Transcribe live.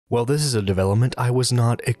Well, this is a development I was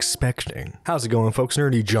not expecting. How's it going, folks?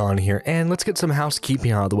 Nerdy John here, and let's get some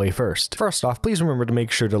housekeeping out of the way first. First off, please remember to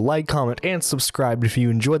make sure to like, comment, and subscribe if you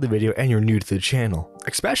enjoyed the video and you're new to the channel.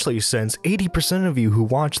 Especially since 80% of you who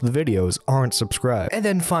watch the videos aren't subscribed. And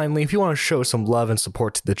then finally, if you want to show some love and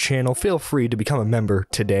support to the channel, feel free to become a member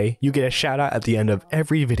today. You get a shout out at the end of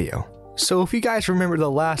every video. So if you guys remember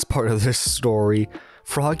the last part of this story,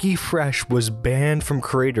 FroggyFresh was banned from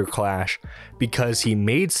Creator Clash because he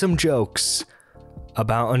made some jokes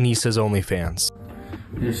about Anissa's OnlyFans.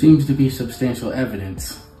 There seems to be substantial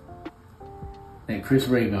evidence that Chris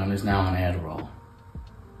Raygun is now on Adderall.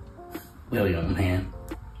 Well, young man,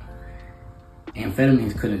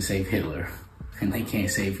 amphetamines couldn't save Hitler, and they can't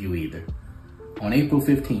save you either. On April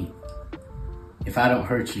 15th, if I don't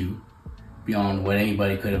hurt you beyond what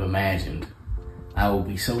anybody could have imagined, I will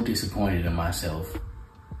be so disappointed in myself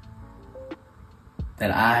that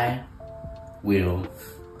I will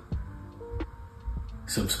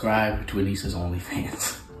subscribe to Anissa's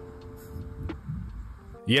OnlyFans.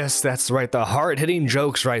 Yes, that's right, the hard-hitting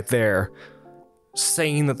jokes right there.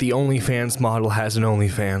 Saying that the OnlyFans model has an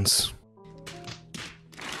OnlyFans.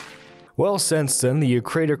 Well, since then, the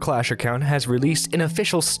Creator Clash account has released an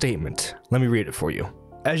official statement. Let me read it for you.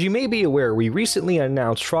 As you may be aware, we recently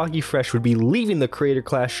announced FroggyFresh would be leaving the Creator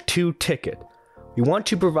Clash 2 ticket. We want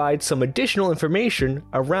to provide some additional information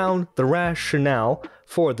around the rationale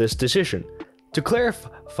for this decision. To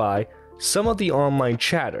clarify some of the online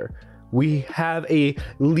chatter, we have a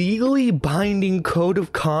legally binding code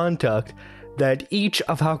of conduct that each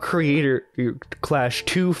of our Creator Clash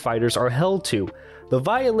 2 fighters are held to, the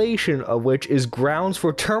violation of which is grounds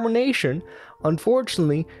for termination.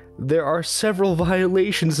 Unfortunately, there are several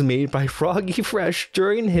violations made by FroggyFresh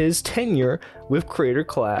during his tenure with Creator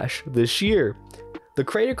Clash this year. The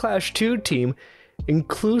Creator Clash 2 team,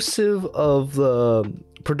 inclusive of the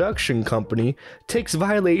production company, takes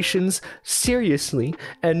violations seriously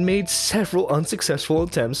and made several unsuccessful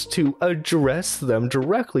attempts to address them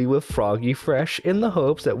directly with FroggyFresh in the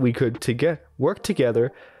hopes that we could work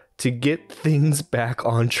together to get things back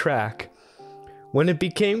on track. When it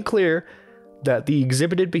became clear that the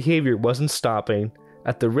exhibited behavior wasn't stopping,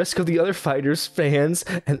 at the risk of the other fighters, fans,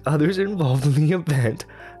 and others involved in the event,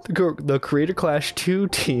 the Creator Clash 2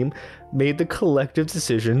 team made the collective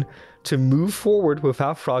decision to move forward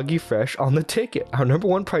without FroggyFresh on the ticket. Our number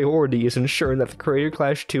one priority is ensuring that the Creator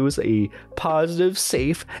Clash 2 is a positive,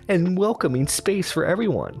 safe, and welcoming space for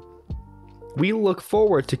everyone. We look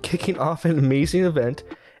forward to kicking off an amazing event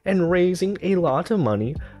and raising a lot of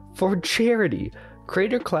money for charity.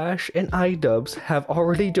 Creator Clash and idubbbz have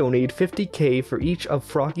already donated $50,000 for each of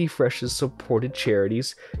FroggyFresh's supported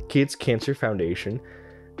charities, Kids Cancer Foundation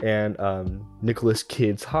and Nicholas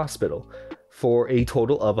Kids Hospital, for a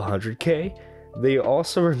total of $100,000. They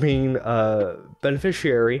also remain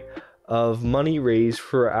beneficiary of money raised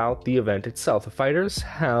throughout the event itself. The fighters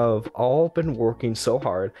have all been working so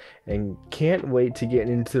hard and can't wait to get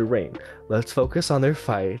into the ring. Let's focus on their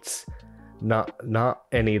fights, not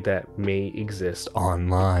any that may exist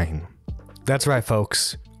online. That's right,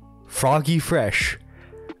 folks. FroggyFresh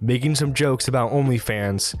making some jokes about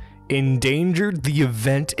OnlyFans endangered the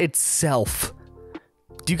event itself.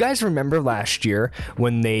 Do you guys remember last year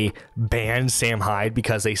when they banned Sam Hyde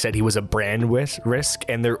because they said he was a brand risk,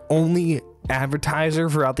 and their only advertiser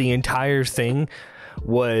throughout the entire thing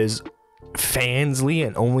was Fansly,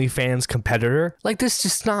 an OnlyFans competitor? Like, this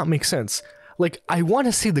does not make sense. Like, I want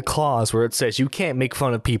to see the clause where it says you can't make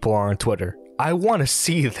fun of people on Twitter. I want to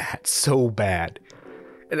see that so bad.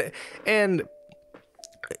 And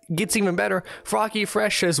it gets even better.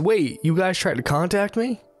 FroggyFresh says, wait, you guys tried to contact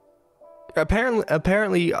me?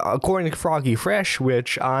 Apparently, according to FroggyFresh,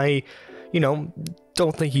 which I,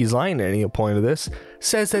 don't think he's lying at any point of this,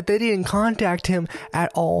 says that they didn't contact him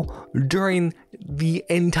at all during the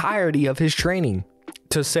entirety of his training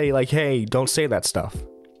to say, like, hey, don't say that stuff.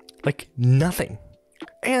 Like, nothing.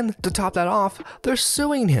 And to top that off, they're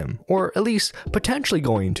suing him, or at least potentially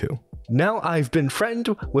going to. Now I've been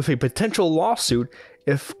threatened with a potential lawsuit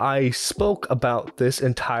if I spoke about this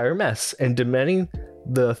entire mess and demanding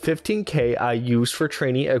the $15,000 I used for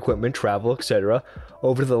training, equipment, travel, etc.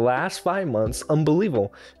 over the last 5 months.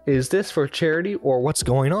 Unbelievable. Is this for charity or what's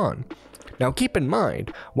going on? Now keep in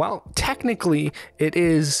mind, while technically it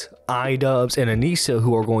is idubbbz and Anissa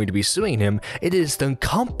who are going to be suing him, it is the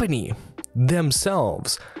company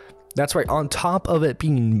themselves. That's right, on top of it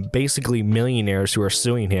being basically millionaires who are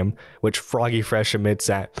suing him, which FroggyFresh admits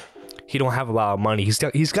that he don't have a lot of money.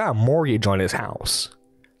 He's got a mortgage on his house.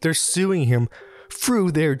 They're suing him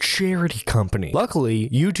through their charity company. Luckily,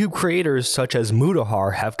 YouTube creators such as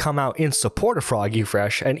Mudahar have come out in support of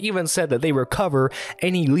FroggyFresh and even said that they will cover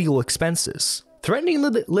any legal expenses. Threatening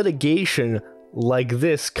litigation like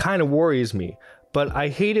this kind of worries me, but I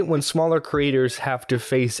hate it when smaller creators have to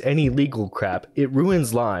face any legal crap. It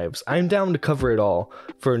ruins lives. I'm down to cover it all,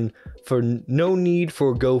 for no need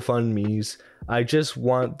for GoFundMes. I just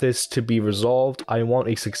want this to be resolved. I want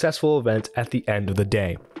a successful event at the end of the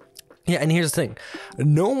day. Yeah, and here's the thing.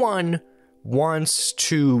 No one wants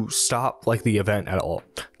to stop like the event at all.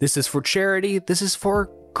 This is for charity. This is for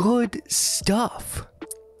good stuff.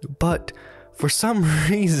 But for some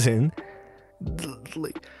reason,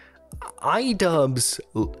 idubbbz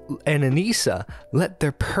and Anissa let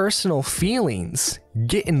their personal feelings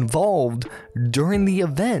get involved during the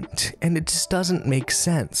event, and it just doesn't make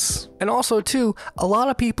sense. And also too, a lot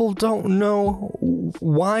of people don't know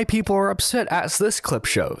why people are upset, as this clip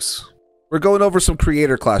shows. We're going over some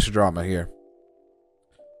creator clash drama here.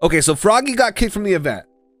 Okay, so Froggy got kicked from the event.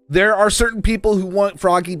 There are certain people who want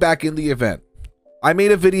Froggy back in the event. I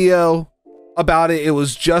made a video about it. It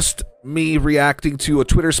was just me reacting to a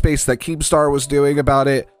Twitter space that Keemstar was doing about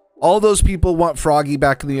it. All those people want Froggy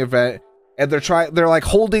back in the event, and they're like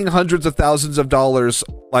holding hundreds of thousands of dollars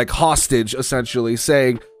like hostage, essentially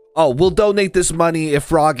saying, oh, we'll donate this money if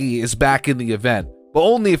Froggy is back in the event, but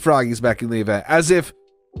only if Froggy's back in the event, as if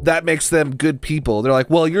that makes them good people. They're like,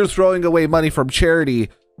 well, you're throwing away money from charity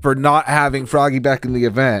for not having Froggy back in the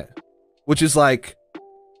event, which is like,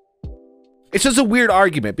 it's just a weird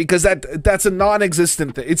argument, because that's a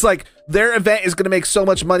non-existent thing. It's like their event is going to make so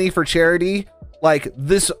much money for charity. Like,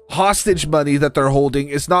 this hostage money that they're holding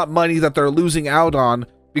is not money that they're losing out on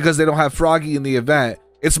because they don't have Froggy in the event.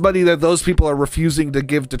 It's money that those people are refusing to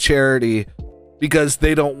give to charity because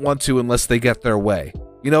they don't want to unless they get their way.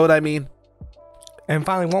 You know what I mean? And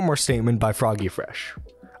finally, one more statement by FroggyFresh.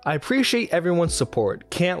 I appreciate everyone's support.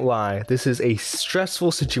 Can't lie, this is a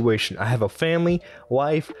stressful situation. I have a family,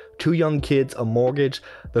 wife, 2 young kids, a mortgage,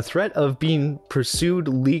 the threat of being pursued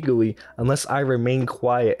legally unless I remain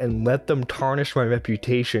quiet and let them tarnish my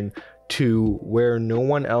reputation to where no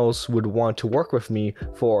one else would want to work with me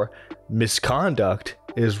for misconduct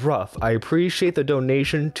is rough. I appreciate the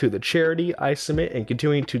donation to the charity I submit and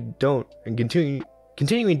continuing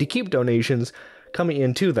to keep donations coming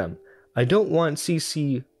into them. I don't want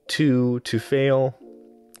CC2 to fail.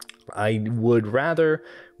 I would rather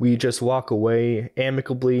we just walk away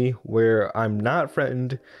amicably where I'm not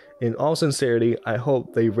threatened. In all sincerity, I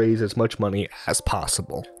hope they raise as much money as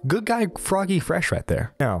possible. Good guy FroggyFresh right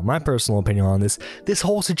there. Now, my personal opinion on this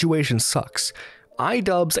whole situation sucks.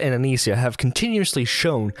 idubbbz and Anissa have continuously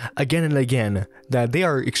shown again and again that they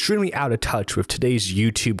are extremely out of touch with today's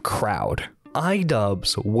YouTube crowd.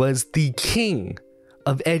 idubbbz was the king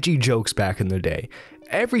of edgy jokes back in the day.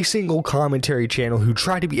 Every single commentary channel who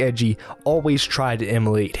tried to be edgy always tried to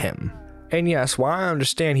emulate him. And yes, while I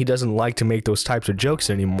understand he doesn't like to make those types of jokes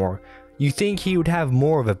anymore, you think he would have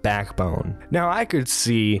more of a backbone. Now, I could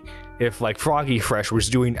see if like FroggyFresh was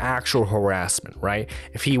doing actual harassment, right?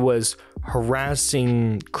 If he was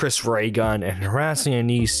harassing Chris Raygun and harassing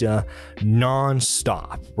Anissa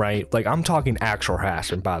non-stop, right? Like, I'm talking actual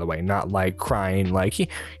harassment, by the way, not like crying like, he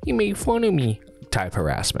made fun of me type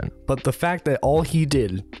harassment. But the fact that all he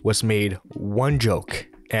did was made one joke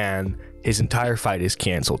and his entire fight is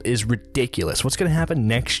canceled is ridiculous. What's gonna happen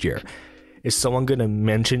next year? Is someone gonna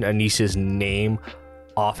mention Anissa's name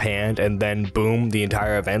offhand and then boom, the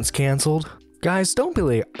entire event's canceled? Guys, don't be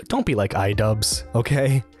like idubbbz,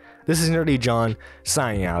 okay? This is Nerdy John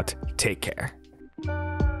signing out. Take care.